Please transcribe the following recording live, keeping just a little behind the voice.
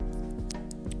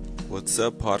What's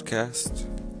up, podcast?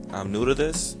 I'm new to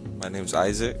this. My name's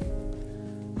Isaac.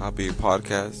 I'll be your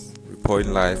podcast,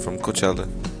 reporting live from Coachella.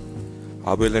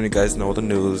 I'll be letting you guys know the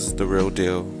news, the real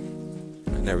deal,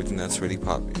 and everything that's really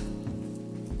popping.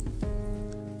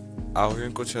 Out here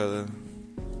in Coachella,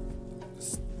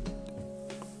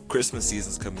 Christmas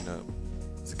season's coming up.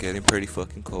 It's getting pretty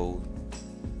fucking cold.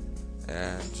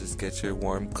 And just get your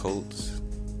warm coats,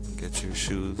 get your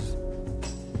shoes,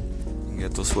 and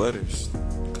get those sweaters.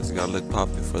 Because you gotta look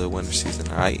popping for the winter season,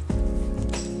 alright?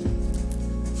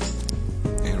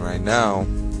 And right now,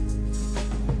 I'm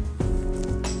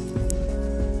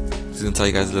just gonna tell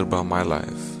you guys a little about my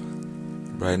life.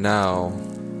 Right now,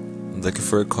 I'm looking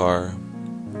for a car.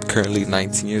 Currently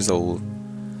 19 years old.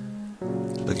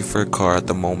 Looking for a car at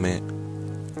the moment.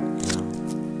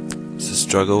 It's a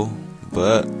struggle,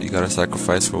 but you gotta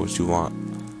sacrifice for what you want.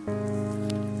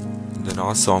 And then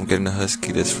also, I'm getting a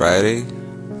Husky this Friday.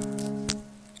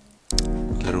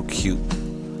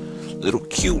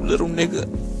 Little nigga.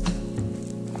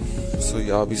 So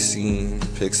y'all be seeing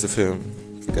pics of him.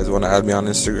 If you guys wanna add me on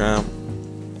Instagram,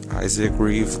 Isaac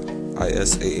Reeve,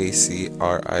 ISAACRIIV.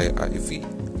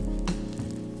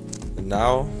 And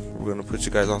now we're gonna put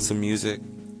you guys on some music.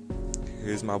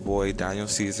 Here's my boy Daniel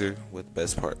Caesar with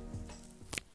Best Part.